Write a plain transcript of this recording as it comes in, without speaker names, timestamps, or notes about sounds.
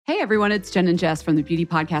Hey everyone, it's Jen and Jess from the beauty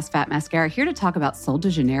podcast Fat Mascara here to talk about Sol de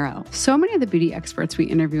Janeiro. So many of the beauty experts we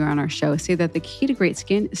interview on our show say that the key to great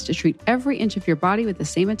skin is to treat every inch of your body with the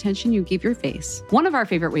same attention you give your face. One of our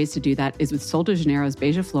favorite ways to do that is with Sol de Janeiro's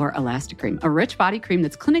Beija Flor Elastic Cream, a rich body cream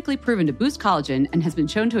that's clinically proven to boost collagen and has been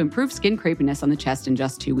shown to improve skin crepiness on the chest in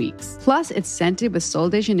just 2 weeks. Plus, it's scented with Sol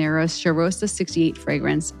de Janeiro's Charosta 68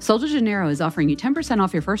 fragrance. Sol de Janeiro is offering you 10%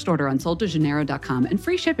 off your first order on soldejaneiro.com and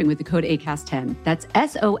free shipping with the code ACAST10. That's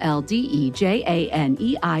SOLDEJANEIRO,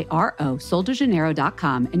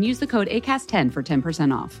 soldejaneiro.com, and use the code ACAST10 for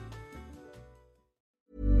 10% off.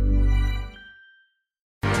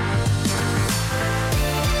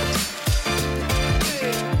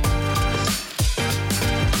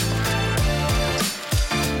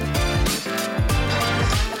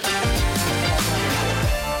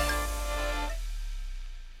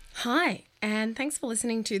 Hi, and thanks for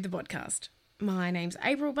listening to the podcast. My name's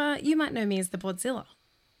April, but you might know me as the Podzilla.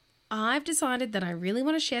 I've decided that I really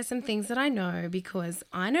want to share some things that I know because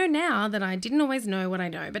I know now that I didn't always know what I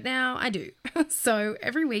know, but now I do. So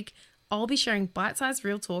every week, I'll be sharing bite-sized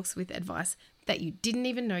real talks with advice that you didn't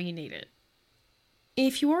even know you needed.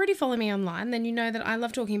 If you already follow me online, then you know that I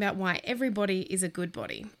love talking about why every body is a good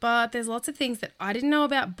body. But there's lots of things that I didn't know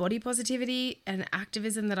about body positivity and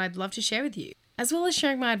activism that I'd love to share with you, as well as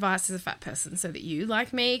sharing my advice as a fat person so that you,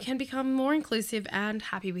 like me, can become more inclusive and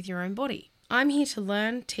happy with your own body. I'm here to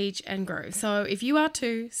learn, teach, and grow. So if you are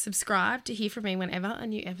too, subscribe to hear from me whenever a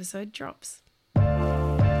new episode drops.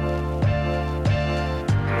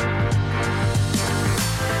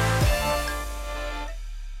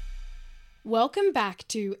 Welcome back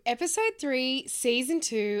to episode 3, season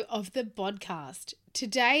 2 of the podcast.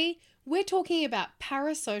 Today, we're talking about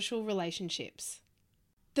parasocial relationships.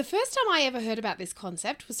 The first time I ever heard about this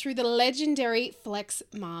concept was through the legendary Flex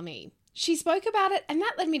Mami. She spoke about it and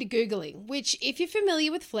that led me to Googling, which, if you're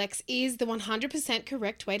familiar with Flex, is the 100%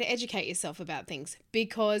 correct way to educate yourself about things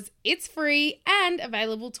because it's free and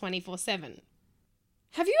available 24/7.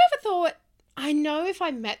 Have you ever thought, I know if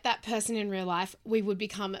I met that person in real life, we would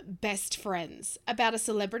become best friends, about a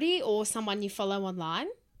celebrity or someone you follow online?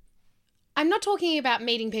 I'm not talking about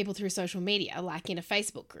meeting people through social media, like in a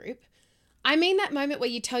Facebook group. I mean that moment where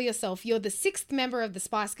you tell yourself you're the 6th member of the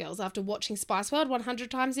Spice Girls after watching Spice World 100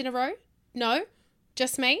 times in a row? No?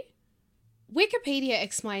 Just me? Wikipedia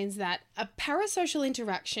explains that a parasocial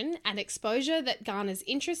interaction and exposure that garners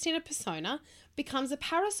interest in a persona becomes a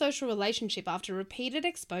parasocial relationship after repeated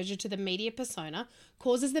exposure to the media persona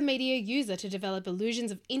causes the media user to develop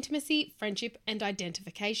illusions of intimacy, friendship, and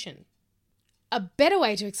identification. A better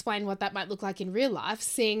way to explain what that might look like in real life,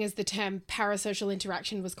 seeing as the term parasocial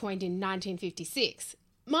interaction was coined in 1956,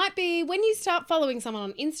 might be when you start following someone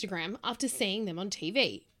on Instagram after seeing them on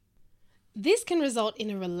TV. This can result in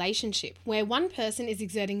a relationship where one person is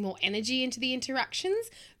exerting more energy into the interactions,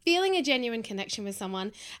 feeling a genuine connection with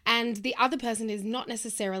someone, and the other person is not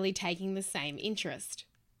necessarily taking the same interest.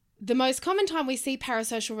 The most common time we see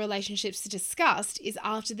parasocial relationships discussed is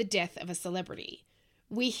after the death of a celebrity.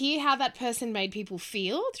 We hear how that person made people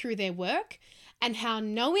feel through their work and how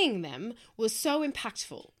knowing them was so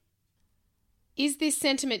impactful. Is this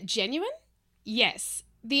sentiment genuine? Yes.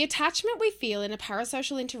 The attachment we feel in a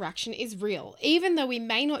parasocial interaction is real, even though we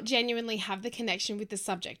may not genuinely have the connection with the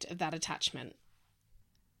subject of that attachment.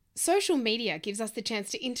 Social media gives us the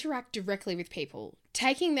chance to interact directly with people,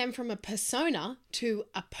 taking them from a persona to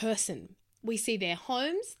a person. We see their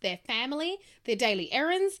homes, their family, their daily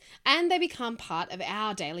errands, and they become part of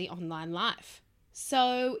our daily online life.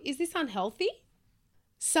 So, is this unhealthy?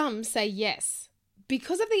 Some say yes.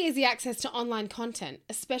 Because of the easy access to online content,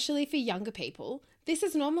 especially for younger people, this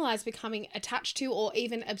has normalised becoming attached to or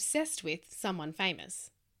even obsessed with someone famous.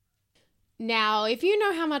 Now, if you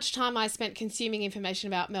know how much time I spent consuming information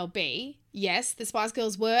about Mel B, yes, the Spice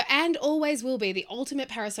Girls were and always will be the ultimate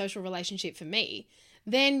parasocial relationship for me,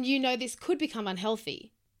 then you know this could become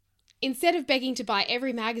unhealthy. Instead of begging to buy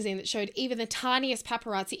every magazine that showed even the tiniest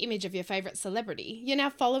paparazzi image of your favourite celebrity, you're now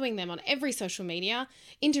following them on every social media,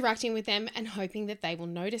 interacting with them and hoping that they will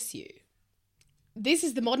notice you. This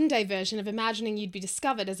is the modern day version of imagining you'd be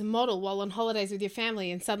discovered as a model while on holidays with your family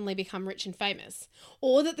and suddenly become rich and famous,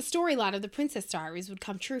 or that the storyline of the Princess Diaries would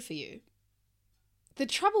come true for you. The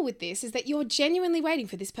trouble with this is that you're genuinely waiting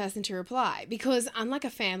for this person to reply because, unlike a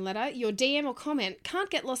fan letter, your DM or comment can't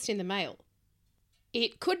get lost in the mail.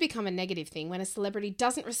 It could become a negative thing when a celebrity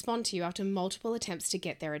doesn't respond to you after multiple attempts to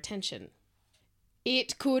get their attention.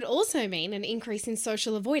 It could also mean an increase in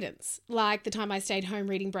social avoidance, like the time I stayed home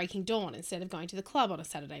reading Breaking Dawn instead of going to the club on a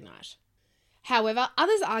Saturday night. However,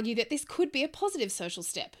 others argue that this could be a positive social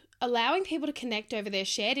step, Allowing people to connect over their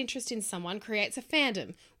shared interest in someone creates a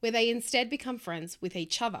fandom where they instead become friends with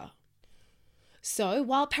each other. So,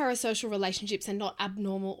 while parasocial relationships are not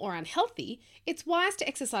abnormal or unhealthy, it's wise to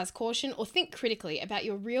exercise caution or think critically about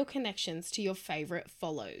your real connections to your favourite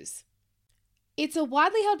follows. It's a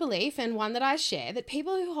widely held belief, and one that I share, that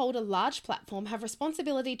people who hold a large platform have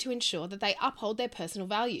responsibility to ensure that they uphold their personal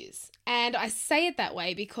values. And I say it that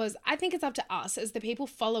way because I think it's up to us as the people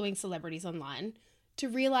following celebrities online to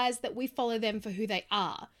realise that we follow them for who they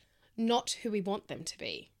are, not who we want them to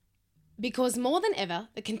be. Because more than ever,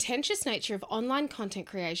 the contentious nature of online content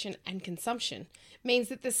creation and consumption means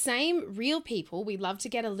that the same real people we love to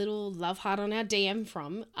get a little love heart on our DM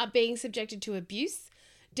from are being subjected to abuse,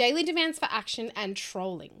 daily demands for action, and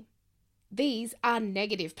trolling. These are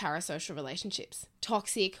negative parasocial relationships,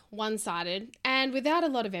 toxic, one-sided, and without a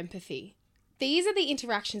lot of empathy. These are the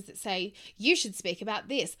interactions that say, you should speak about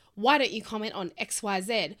this, why don't you comment on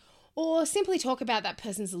XYZ, or simply talk about that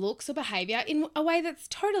person's looks or behaviour in a way that's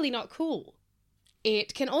totally not cool.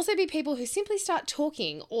 It can also be people who simply start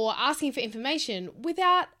talking or asking for information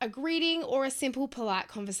without a greeting or a simple polite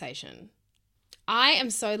conversation. I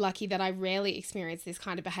am so lucky that I rarely experience this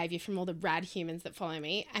kind of behaviour from all the rad humans that follow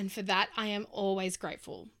me, and for that I am always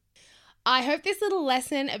grateful. I hope this little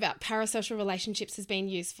lesson about parasocial relationships has been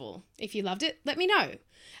useful. If you loved it, let me know.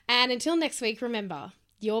 And until next week, remember,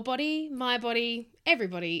 your body, my body,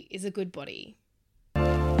 everybody is a good body.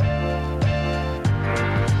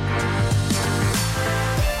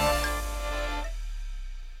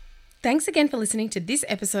 Thanks again for listening to this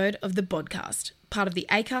episode of the podcast, part of the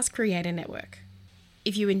Acast Creator Network.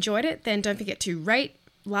 If you enjoyed it, then don't forget to rate,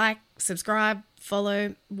 like, subscribe,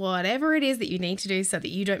 follow, whatever it is that you need to do so that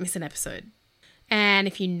you don't miss an episode. And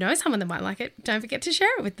if you know someone that might like it, don't forget to share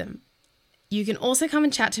it with them. You can also come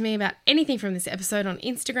and chat to me about anything from this episode on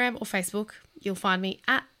Instagram or Facebook. You'll find me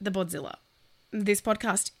at The Bodzilla. This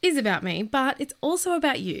podcast is about me, but it's also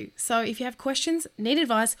about you. So if you have questions, need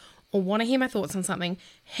advice, or want to hear my thoughts on something,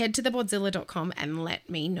 head to thebodzilla.com and let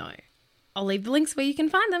me know. I'll leave the links where you can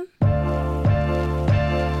find them.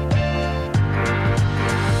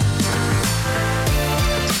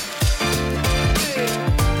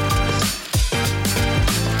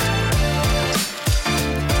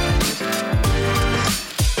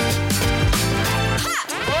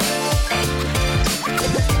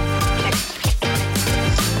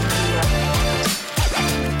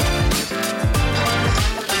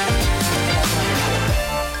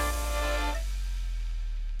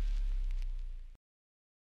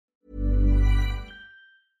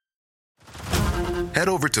 Head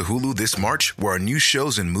over to Hulu this March, where our new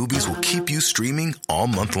shows and movies will keep you streaming all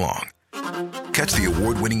month long. Catch the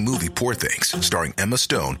award-winning movie Poor Things, starring Emma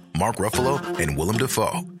Stone, Mark Ruffalo, and Willem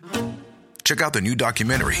Dafoe. Check out the new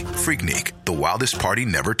documentary, Freaknik, The Wildest Party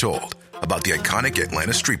Never Told, about the iconic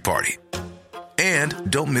Atlanta Street Party. And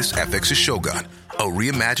don't miss FX's Shogun, a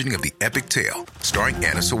reimagining of the epic tale, starring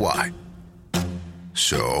Anna Sawai.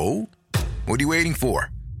 So, what are you waiting for?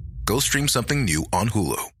 Go stream something new on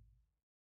Hulu.